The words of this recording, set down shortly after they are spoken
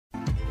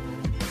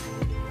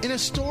In a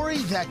story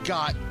that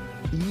got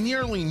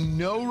nearly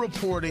no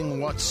reporting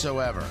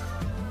whatsoever.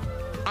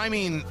 I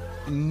mean,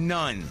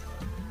 none.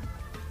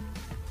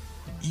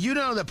 You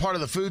know that part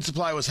of the food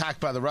supply was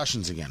hacked by the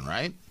Russians again,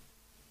 right?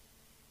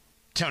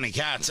 Tony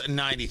Katz,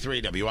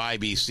 93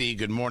 WIBC.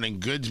 Good morning.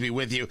 Good to be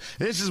with you.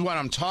 This is what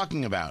I'm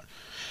talking about.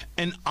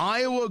 An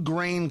Iowa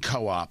grain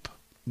co-op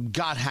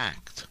got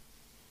hacked.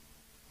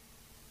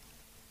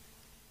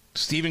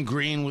 Stephen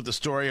Green with the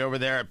story over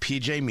there at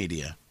PJ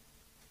Media.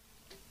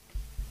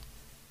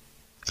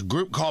 A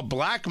group called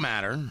Black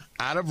Matter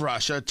out of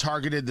Russia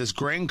targeted this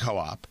grain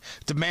co-op,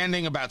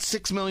 demanding about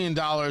 $6 million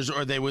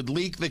or they would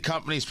leak the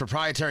company's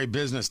proprietary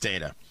business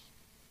data.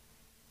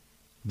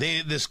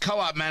 This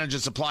co-op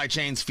manages supply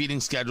chains,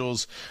 feeding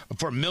schedules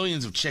for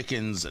millions of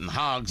chickens and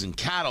hogs and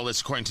cattle,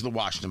 this according to the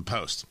Washington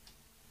Post.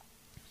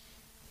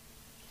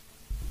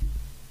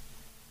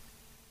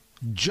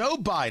 Joe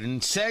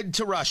Biden said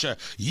to Russia,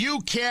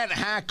 "You can't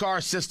hack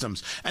our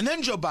systems." And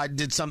then Joe Biden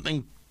did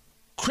something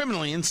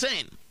criminally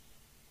insane.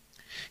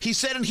 He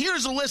said, and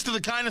here's a list of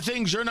the kind of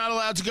things you're not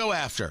allowed to go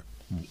after.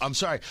 I'm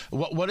sorry,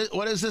 what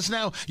is this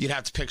now? You'd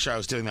have to picture I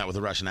was doing that with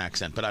a Russian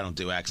accent, but I don't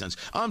do accents.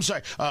 I'm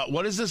sorry,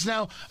 what is this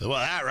now? Well,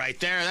 that right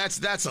there,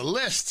 that's a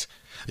list,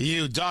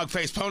 you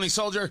dog-faced pony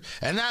soldier,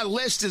 and that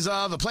list is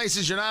the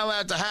places you're not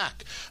allowed to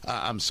hack.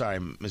 I'm sorry,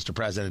 Mr.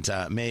 President,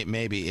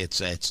 maybe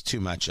it's too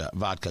much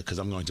vodka because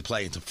I'm going to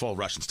play into full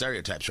Russian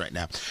stereotypes right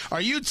now.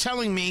 Are you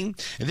telling me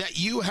that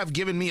you have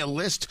given me a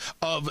list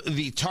of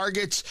the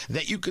targets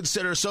that you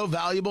consider so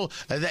valuable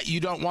that you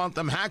don't want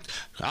them hacked?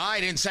 I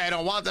didn't say I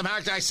don't want them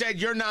hacked. I said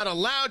you're not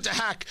allowed to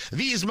hack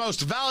these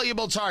most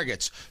valuable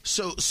targets.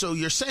 So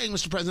you're saying,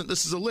 Mr. President,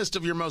 this is a list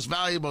of your most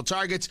valuable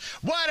targets?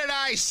 What did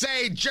I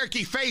say,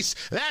 jerky face?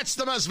 That's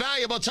the most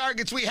valuable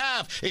targets we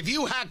have. If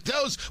you hacked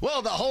those,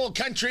 well, the whole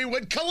country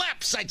would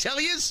collapse, I tell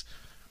yous.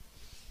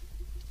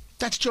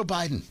 That's Joe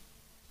Biden.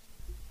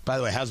 By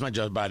the way, how's my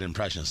Joe Biden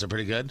impression? Is it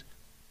pretty good?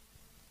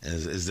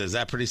 Is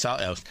that pretty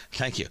solid? Oh,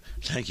 thank you.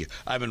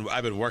 I've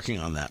been working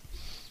on that.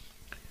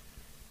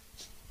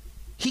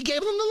 He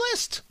gave them the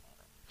list.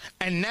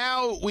 And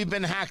now we've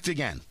been hacked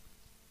again.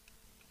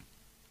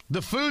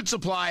 The food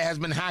supply has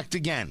been hacked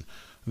again.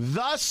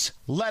 Thus,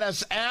 let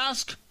us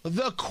ask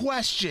the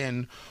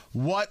question,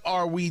 what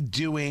are we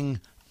doing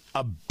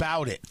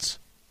about it?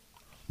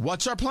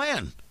 What's our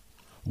plan?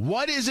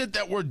 What is it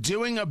that we're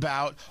doing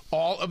about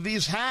all of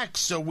these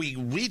hacks? So we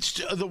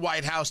reached the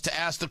White House to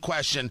ask the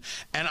question,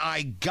 and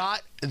I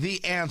got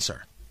the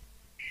answer.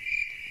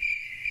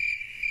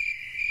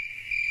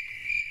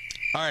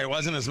 All right, it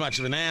wasn't as much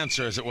of an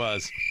answer as it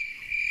was,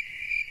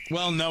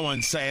 well, no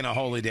one's saying a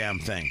holy damn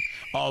thing.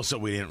 Also,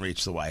 we didn't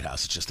reach the White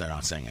House. It's just they're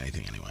not saying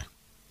anything anyway.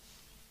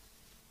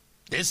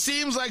 This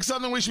seems like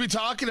something we should be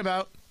talking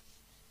about.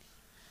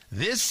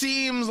 This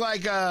seems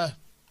like a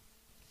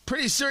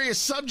pretty serious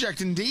subject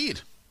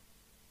indeed.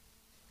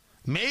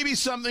 Maybe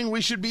something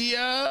we should be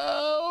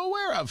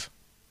aware of.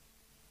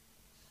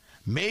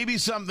 Maybe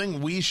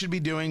something we should be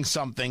doing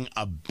something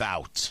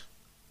about.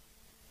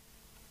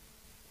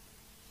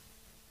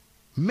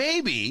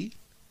 Maybe,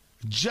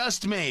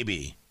 just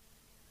maybe,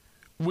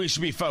 we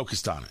should be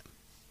focused on it.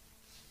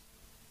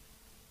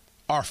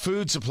 Our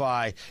food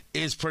supply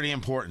is pretty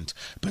important,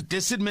 but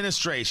this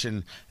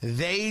administration,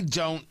 they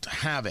don't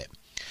have it.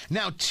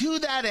 Now, to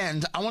that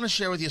end, I want to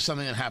share with you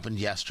something that happened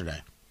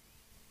yesterday.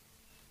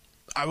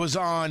 I was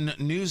on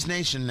News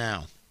Nation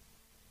Now.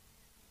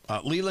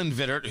 Leland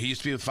Vittert, who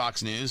used to be with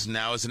Fox News,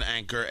 now is an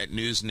anchor at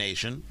News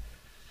Nation,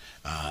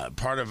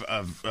 part of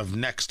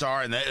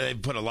Nexstar, and they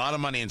put a lot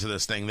of money into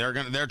this thing.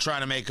 They're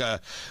trying to make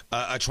a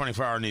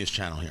 24-hour news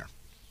channel here,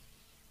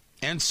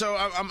 and so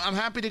I'm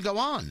happy to go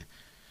on.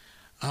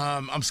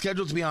 I'm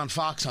scheduled to be on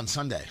Fox on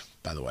Sunday,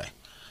 by the way.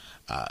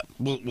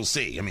 We'll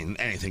see. I mean,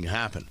 anything can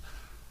happen.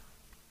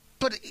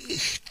 But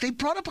they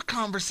brought up a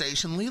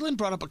conversation. Leland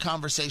brought up a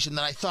conversation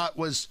that I thought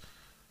was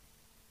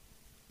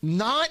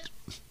not...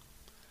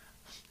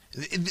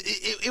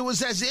 It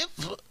was as if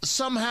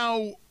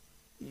somehow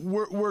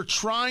we're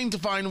trying to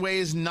find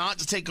ways not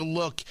to take a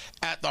look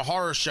at the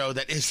horror show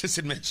that is this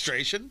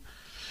administration.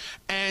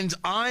 And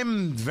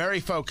I'm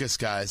very focused,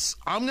 guys.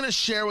 I'm going to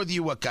share with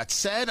you what got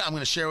said. I'm going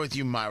to share with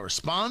you my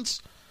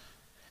response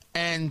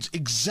and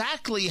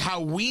exactly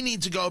how we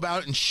need to go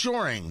about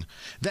ensuring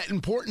that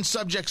important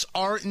subjects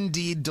are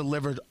indeed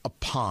delivered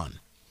upon.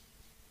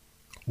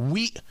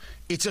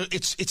 It's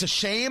a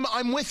shame.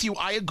 I'm with you.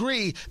 I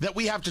agree that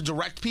we have to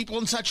direct people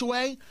in such a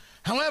way.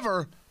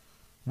 However,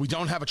 we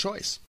don't have a choice.